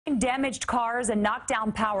Damaged cars and knocked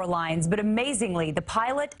down power lines, but amazingly, the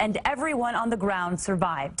pilot and everyone on the ground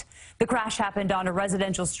survived. The crash happened on a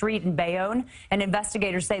residential street in Bayonne, and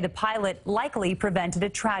investigators say the pilot likely prevented a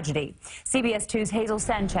tragedy. CBS 2's Hazel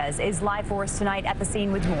Sanchez is live for us tonight at the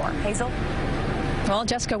scene with more. Hazel? Well,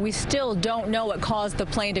 Jessica, we still don't know what caused the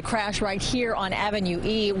plane to crash right here on Avenue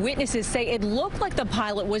E. Witnesses say it looked like the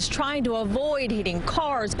pilot was trying to avoid hitting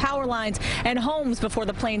cars, power lines, and homes before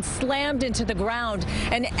the plane slammed into the ground.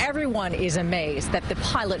 And everyone is amazed that the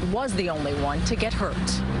pilot was the only one to get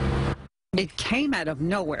hurt. It came out of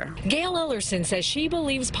nowhere. Gail Ellerson says she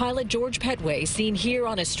believes pilot George Petway, seen here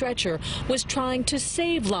on a stretcher, was trying to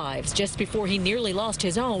save lives just before he nearly lost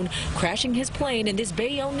his own, crashing his plane in this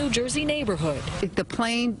Bayonne, New Jersey neighborhood. The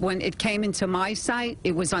plane, when it came into my sight,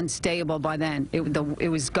 it was unstable by then. It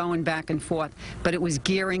was going back and forth, but it was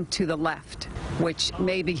gearing to the left, which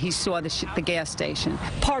maybe he saw the gas station.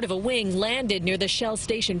 Part of a wing landed near the Shell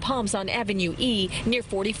station pumps on Avenue E near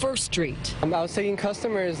 41st Street. I was taking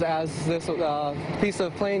customers as this piece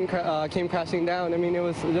of plane came crashing down. I mean, it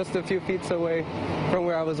was just a few feet away from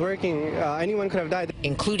where I was working. Anyone could have died.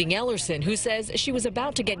 Including Ellerson, who says she was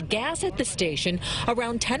about to get gas at the station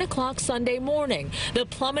around 10 o'clock Sunday morning. The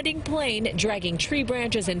plummeting plane, dragging tree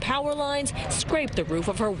branches and power lines, scraped the roof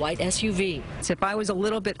of her white SUV. If I was a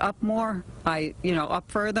little bit up more, up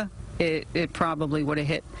further, it probably would have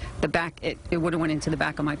hit the back. It would have went into the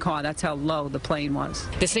back of my car. That's how low the plane was.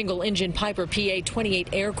 The single-engine Piper PA-28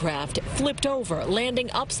 aircraft flipped over, landing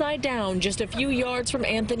upside down just a few yards from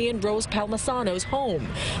Anthony and Rose Palmisano's home.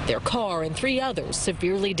 Their car and 3 others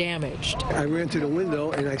severely damaged. I ran to the window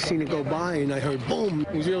and I seen it go by and I heard boom.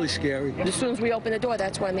 It was really scary. As soon as we opened the door,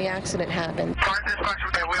 that's when the accident happened.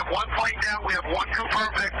 We have 1 plane down. We have 1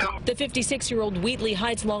 confirmed victim. The 56-year-old Wheatley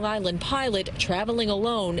Heights, Long Island pilot, traveling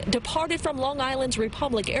alone, departed from Long Island's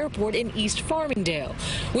Republic Airport in East Farmingdale.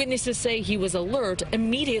 Witnesses say he was alert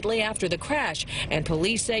immediately after the crash, and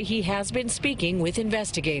police say he has been speaking with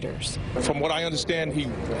investigators. From what I understand, he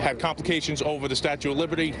had complications over the Statue of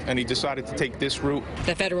Liberty, and he decided to take this route.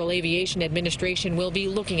 The Federal Aviation Administration will be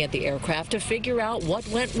looking at the aircraft to figure out what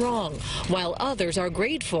went wrong, while others are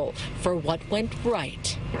grateful for what went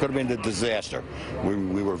right. It could have been a disaster.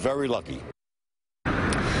 We were very lucky.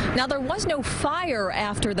 Now, there was no fire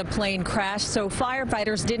after the plane crashed, so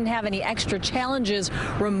firefighters didn't have any extra challenges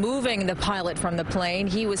removing the pilot from the plane.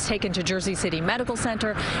 He was taken to Jersey City Medical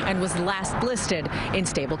Center and was last listed in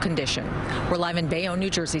stable condition. We're live in Bayonne, New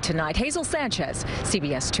Jersey tonight. Hazel Sanchez,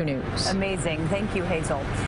 CBS 2 News. Amazing. Thank you, Hazel.